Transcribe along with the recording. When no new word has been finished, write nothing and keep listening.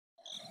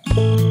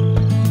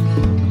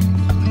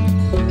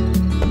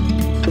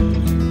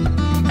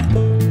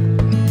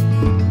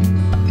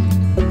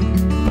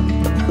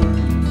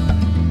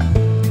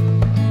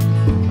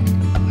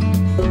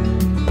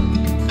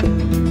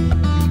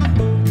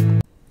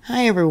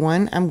Hi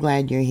everyone, I'm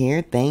glad you're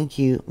here. Thank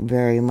you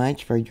very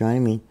much for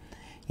joining me.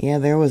 Yeah,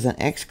 there was an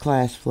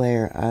X-class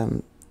flare,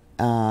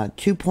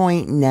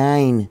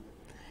 2.9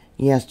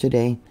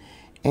 yesterday,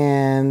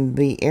 and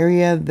the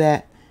area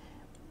that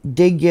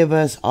did give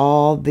us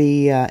all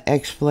the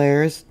X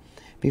flares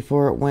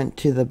before it went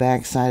to the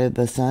backside of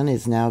the sun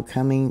is now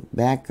coming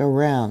back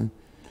around.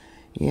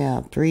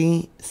 Yeah,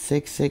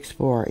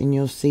 3664, and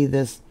you'll see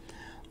this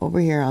over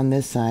here on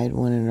this side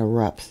when it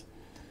erupts.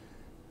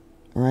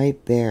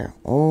 Right there.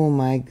 Oh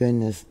my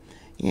goodness.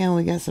 Yeah,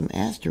 we got some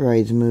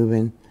asteroids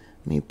moving.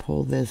 Let me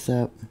pull this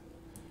up.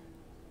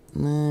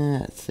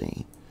 Let's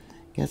see.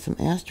 Got some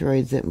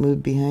asteroids that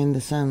moved behind the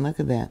sun. Look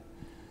at that.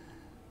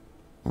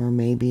 Or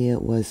maybe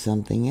it was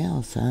something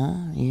else,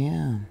 huh?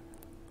 Yeah.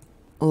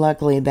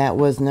 Luckily, that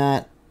was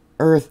not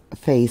Earth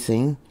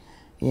facing.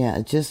 Yeah,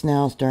 it's just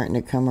now starting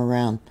to come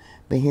around.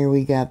 But here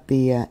we got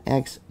the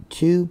X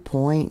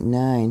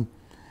 2.9.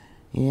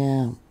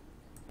 Yeah.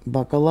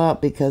 Buckle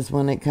up, because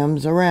when it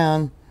comes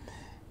around,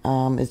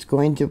 it's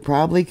going to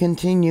probably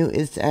continue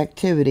its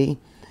activity,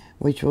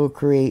 which will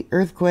create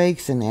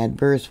earthquakes and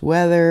adverse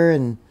weather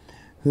and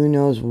who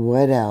knows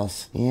what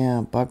else.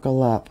 Yeah,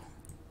 buckle up.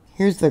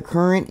 Here's the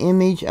current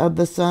image of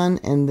the sun,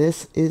 and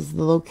this is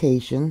the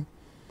location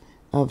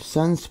of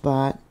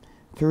Sunspot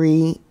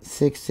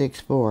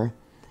 3664.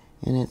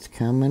 And it's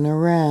coming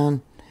around,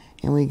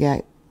 and we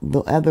got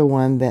the other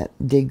one that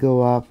did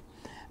go off,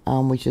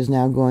 which is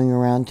now going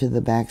around to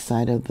the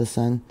backside of the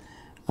sun.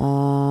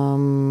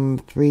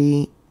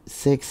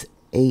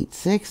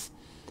 3686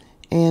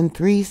 and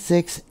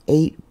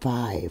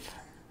 3685.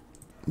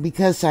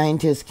 Because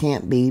scientists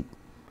can't be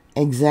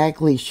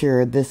exactly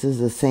sure this is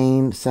the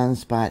same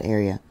sunspot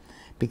area,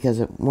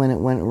 because when it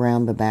went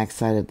around the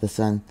backside of the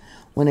sun,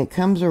 when it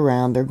comes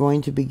around, they're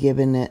going to be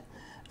giving it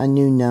a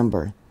new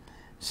number.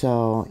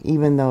 So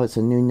even though it's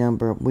a new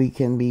number, we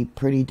can be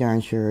pretty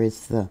darn sure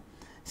it's the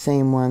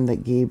same one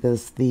that gave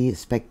us the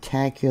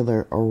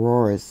spectacular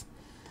auroras,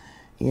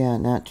 yeah,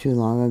 not too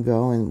long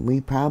ago, and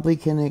we probably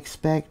can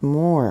expect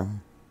more.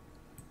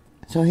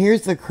 So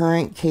here's the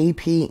current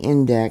KP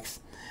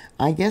index.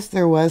 I guess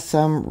there was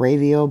some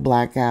radio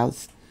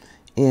blackouts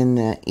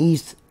in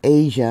East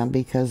Asia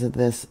because of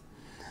this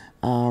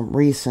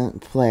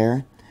recent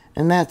flare,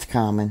 and that's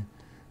common.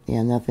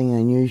 Yeah, nothing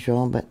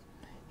unusual, but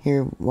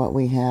here what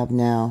we have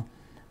now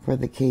for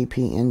the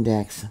KP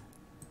index.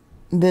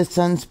 This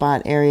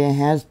sunspot area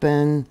has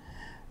been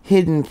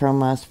hidden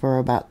from us for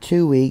about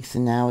 2 weeks,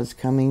 and now it's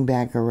coming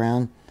back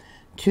around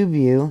to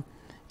view.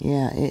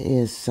 Yeah, it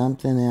is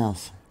something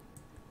else.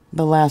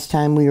 The last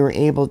time we were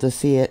able to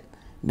see it,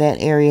 that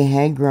area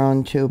had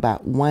grown to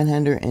about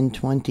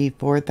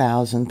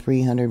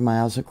 124,300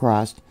 miles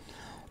across,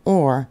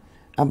 or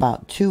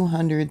about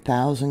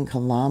 200,000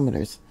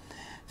 kilometers.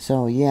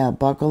 So yeah,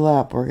 buckle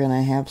up. We're going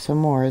to have some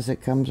more as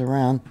it comes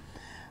around.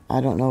 I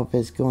don't know if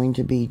it's going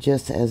to be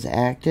just as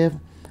active.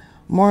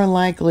 More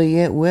likely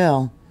it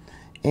will.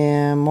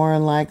 And more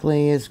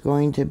likely it's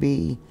going to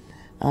be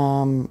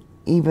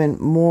even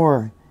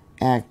more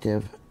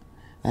active.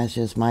 That's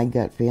just my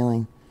gut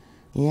feeling.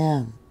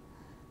 Yeah.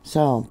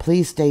 So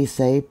please stay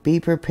safe. Be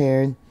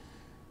prepared.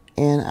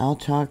 And I'll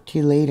talk to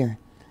you later.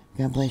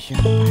 God bless you.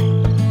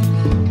 Bye.